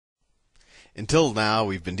until now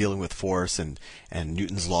we've been dealing with force and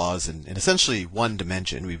Newton's laws in essentially one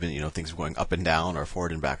dimension. We've been, things going up and down or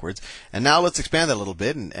forward and backwards. And now let's expand that a little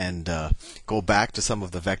bit and go back to some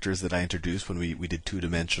of the vectors that I introduced when we did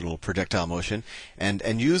two-dimensional projectile motion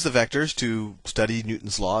and use the vectors to study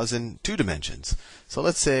Newton's laws in 2 dimensions. So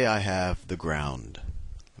let's say I have the ground.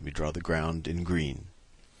 Let me draw the ground in green.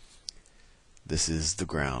 This is the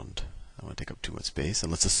ground. I don't want to take up too much space,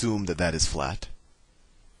 and let's assume that that is flat.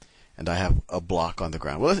 And I have a block on the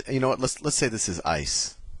ground. Well, you know what? Let's say this is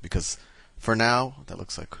ice, because for now that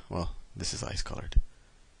looks like, well, this is ice colored.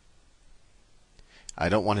 I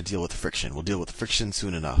don't want to deal with friction. We'll deal with friction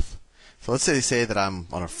soon enough. So let's say that I'm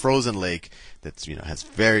on a frozen lake that has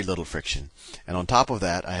very little friction, and on top of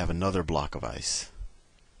that I have another block of ice.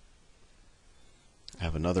 I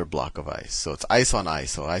have another block of ice. So it's ice on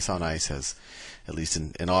ice. So ice on ice has, at least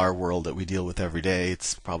in our world that we deal with every day,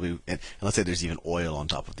 it's probably, and let's say there's even oil on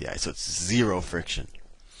top of the ice. So it's 0 friction.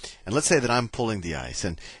 And let's say that I'm pulling the ice.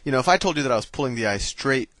 And, if I told you that I was pulling the ice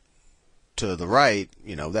straight to the right,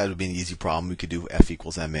 that would be an easy problem. We could do F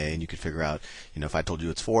equals ma, and you could figure out, if I told you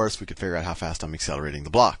it's force, we could figure out how fast I'm accelerating the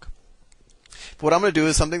block. But what I'm going to do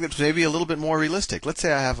is something that's maybe a little bit more realistic. Let's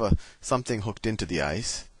say I have something hooked into the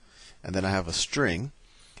ice, and then I have a string,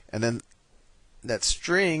 and then that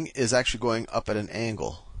string is actually going up at an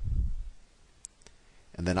angle.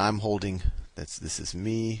 And then I'm holding, this is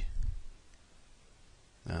me.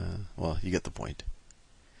 Well, you get the point.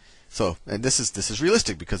 So, and this is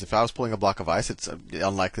realistic, because if I was pulling a block of ice, it's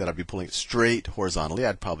unlikely that I'd be pulling it straight horizontally.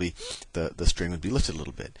 I'd probably, the string would be lifted a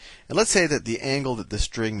little bit. And let's say that the angle that the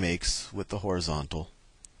string makes with the horizontal,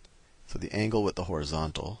 so the angle with the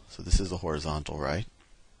horizontal, so this is the horizontal, right?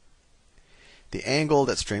 The angle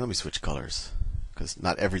that string, let me switch colors, because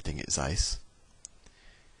not everything is ice.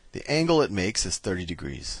 The angle it makes is 30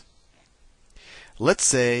 degrees. Let's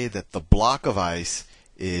say that the block of ice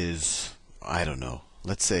is, I don't know.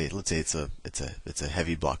 Let's say it's a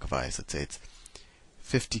heavy block of ice. Let's say it's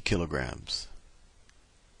 50 kilograms.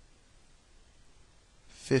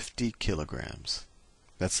 50 kilograms.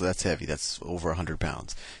 That's heavy. That's over 100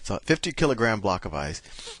 pounds. So 50 kilogram block of ice.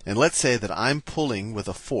 And let's say that I'm pulling with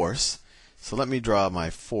a force. So let me draw my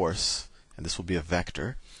force, and this will be a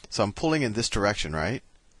vector. So I'm pulling in this direction, right?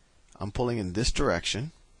 I'm pulling in this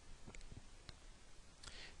direction.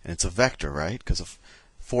 And it's a vector, right? Because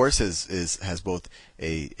force has both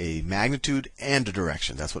a magnitude and a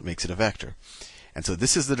direction. That's what makes it a vector. And so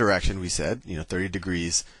this is the direction we said, 30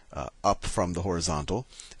 degrees up from the horizontal.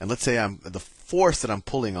 And let's say the force that I'm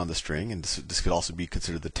pulling on the string, and this could also be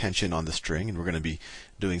considered the tension on the string, and we're going to be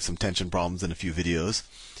doing some tension problems in a few videos.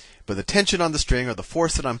 But the tension on the string, or the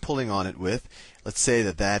force that I'm pulling on it with, let's say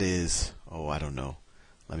that is, I don't know.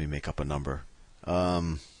 Let me make up a number.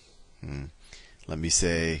 Let me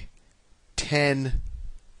say 10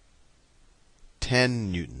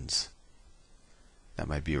 newtons. That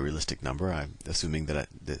might be a realistic number. I'm assuming that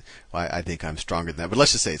I think I'm stronger than that. But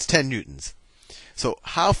let's just say it's 10 newtons. So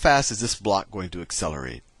how fast is this block going to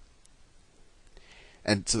accelerate?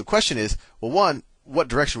 And so the question is, well, one, what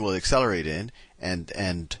direction will it accelerate in? And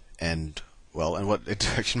what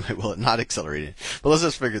direction will it not accelerate in? But let's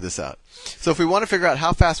just figure this out. So if we want to figure out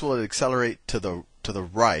how fast will it accelerate to the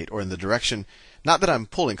right, or in the direction, not that I'm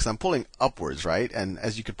pulling, because I'm pulling upwards, right? And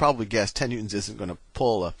as you could probably guess, 10 newtons isn't going to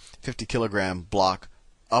pull a 50 kilogram block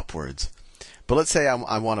upwards. But let's say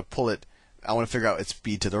I want to pull it, I want to figure out its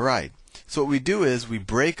speed to the right. So what we do is we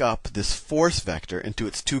break up this force vector into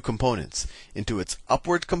its 2 components, into its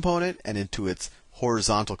upward component and into its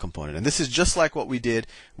horizontal component. And this is just like what we did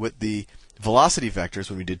with the velocity vectors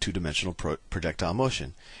when we did two-dimensional projectile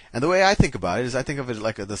motion. And the way I think about it is I think of it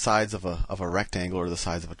like the sides of a rectangle or the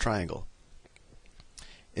sides of a triangle.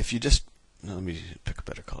 If you just, let me pick a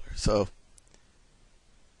better color. So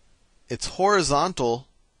its horizontal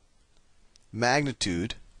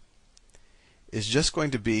magnitude is just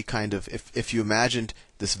going to be kind of, if you imagined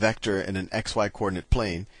this vector in an xy coordinate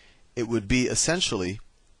plane, it would be essentially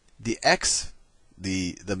the x,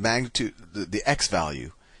 the magnitude, the x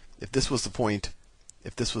value. If this was the point,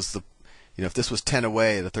 if this was 10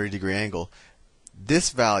 away at a 30-degree angle,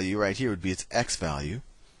 this value right here would be its x value,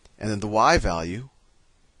 and then the y value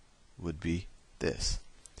would be this.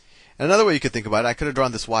 And another way you could think about it, I could have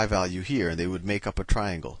drawn this y value here, and they would make up a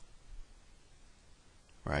triangle.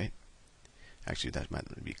 Right? Actually, that might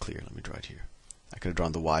not be clear. Let me draw it here. I could have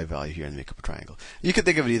drawn the y value here and make up a triangle. You could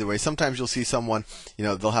think of it either way. Sometimes you'll see someone,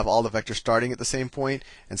 they'll have all the vectors starting at the same point,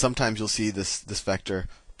 and sometimes you'll see this vector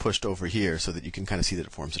pushed over here so that you can kind of see that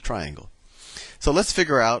it forms a triangle. So let's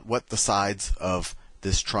figure out what the sides of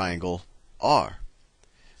this triangle are.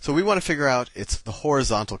 So we want to figure out it's the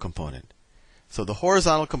horizontal component. So the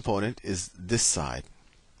horizontal component is this side,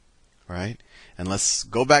 right? And let's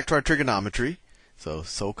go back to our trigonometry. So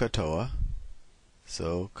SOHCAHTOA.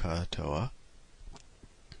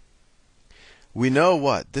 We know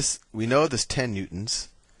what? We know this 10 newtons.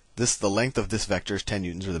 The length of this vector is 10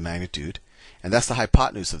 newtons, or the magnitude. And that's the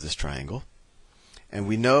hypotenuse of this triangle. And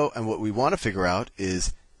we know, and what we want to figure out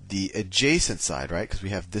is the adjacent side, right? Because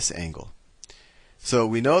we have this angle. So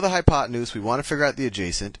we know the hypotenuse. We want to figure out the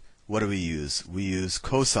adjacent. What do we use? We use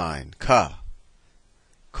cosine, ka.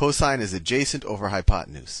 Cosine is adjacent over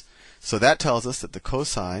hypotenuse. So that tells us that the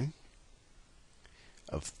cosine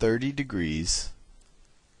of 30 degrees,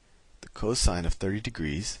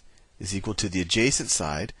 is equal to the adjacent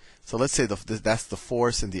side. So let's say that's the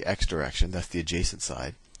force in the x direction. That's the adjacent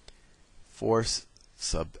side. Force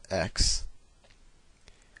sub x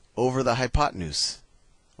over the hypotenuse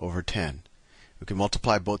over 10. We can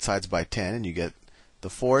multiply both sides by 10, and you get the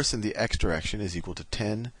force in the x direction is equal to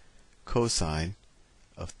 10 cosine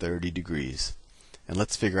of 30 degrees. And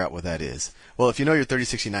let's figure out what that is. Well, if you know your 30,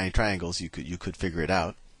 60, 90 triangles, you could figure it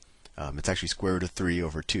out. It's actually square root of 3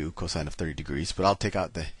 over 2 cosine of 30 degrees. But I'll take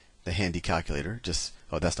out the handy calculator.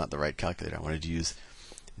 Oh, that's not the right calculator. I wanted to use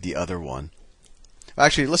the other one.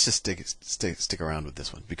 Actually, let's just stick around with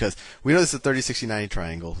this one, because we know this is a 30, 60, 90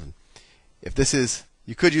 triangle. And if this is,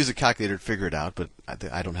 you could use a calculator to figure it out, but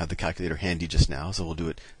I don't have the calculator handy just now, so we'll do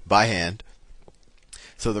it by hand.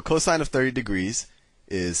 So the cosine of 30 degrees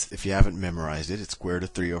is, if you haven't memorized it, it's square root of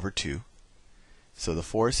 3 over 2. So the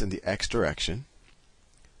force in the x direction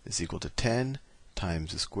is equal to 10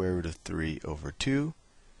 times the square root of 3 over 2,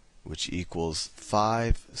 which equals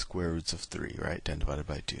 5 square roots of 3, right? 10 divided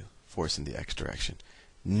by 2. Force in the x direction.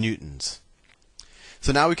 Newtons.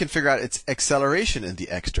 So now we can figure out its acceleration in the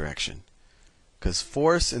x direction, because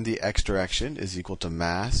force in the x direction is equal to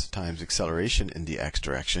mass times acceleration in the x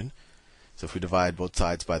direction. So if we divide both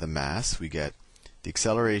sides by the mass, we get the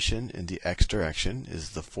acceleration in the x direction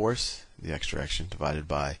is the force in the x direction divided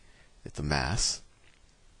by the mass.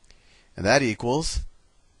 And that equals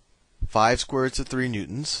 5 square roots of 3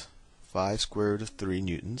 newtons, 5 square root of 3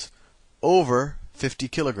 newtons, over 50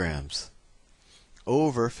 kilograms.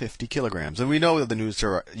 Over 50 kilograms. And we know that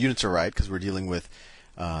the units are right, because we're dealing with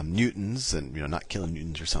newtons, and not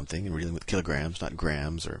kilonewtons or something, and we're dealing with kilograms, not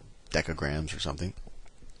grams or decagrams or something.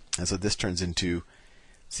 And so this turns into,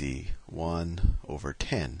 let's see, 1 over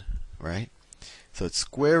 10, right? So it's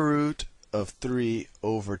square root of 3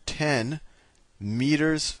 over 10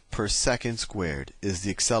 meters per second squared is the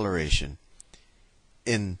acceleration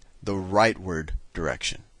in the rightward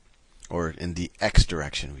direction, or in the x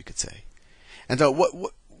direction, we could say. And so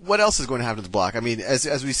what else is going to happen to the block? I mean,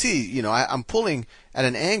 as we see, I'm pulling at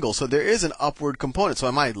an angle, so there is an upward component. So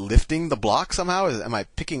am I lifting the block somehow? Am I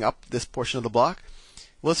picking up this portion of the block?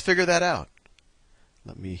 Well, let's figure that out.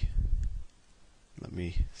 Let me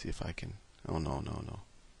see if I can. Oh, no.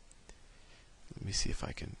 Let me see if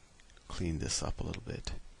I can clean this up a little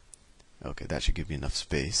bit. Okay, that should give me enough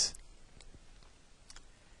space.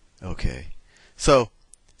 Okay, so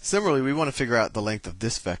similarly, we want to figure out the length of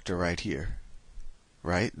this vector right here,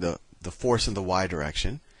 right? The force in the y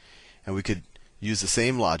direction, and we could use the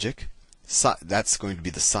same logic. That's going to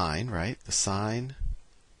be the sine, right? The sine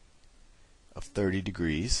of 30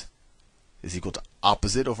 degrees is equal to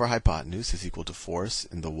opposite over hypotenuse is equal to force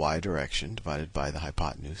in the y direction divided by the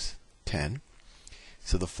hypotenuse, 10.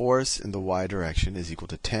 So the force in the y direction is equal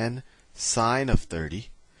to 10 sine of 30.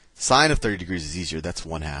 Sine of 30 degrees is easier. That's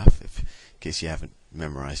 1/2, in case you haven't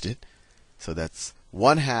memorized it. So that's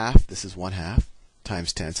 1/2. This is 1/2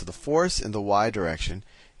 times 10. So the force in the y direction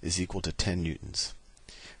is equal to 10 newtons.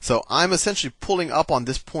 So I'm essentially pulling up on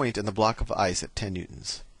this point in the block of ice at 10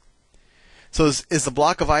 newtons. So is the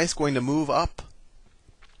block of ice going to move up?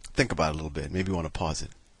 Think about it a little bit. Maybe you want to pause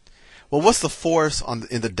it. Well, what's the force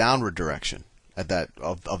in the downward direction at that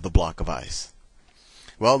of the block of ice?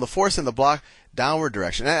 Well, the force in the block downward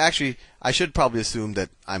direction. Actually, I should probably assume that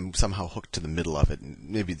I'm somehow hooked to the middle of it.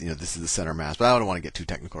 Maybe this is the center mass, but I don't want to get too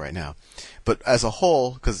technical right now. But as a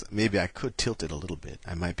whole, because maybe I could tilt it a little bit.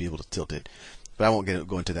 I might be able to tilt it, but I won't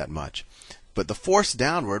go into that much. But the force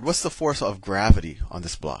downward, what's the force of gravity on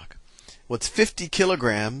this block? Well, it's 50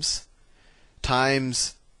 kilograms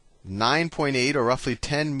times 9.8, or roughly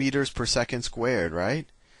 10 meters per second squared, right?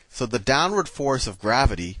 So the downward force of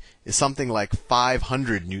gravity is something like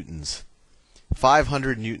 500 newtons.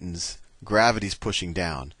 500 newtons, gravity's pushing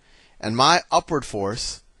down. And my upward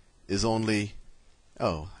force is only,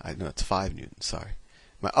 it's 5 newtons, sorry.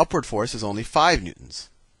 My upward force is only 5 newtons.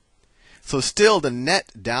 So still the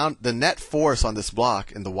net force on this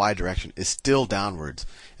block in the y direction is still downwards,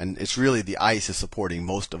 and it's really the ice is supporting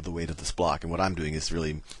most of the weight of this block. And what I'm doing is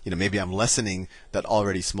really, maybe I'm lessening that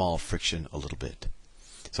already small friction a little bit.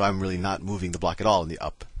 So I'm really not moving the block at all in the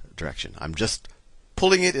up direction. I'm just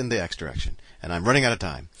pulling it in the x direction, and I'm running out of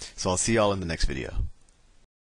time. So I'll see you all in the next video.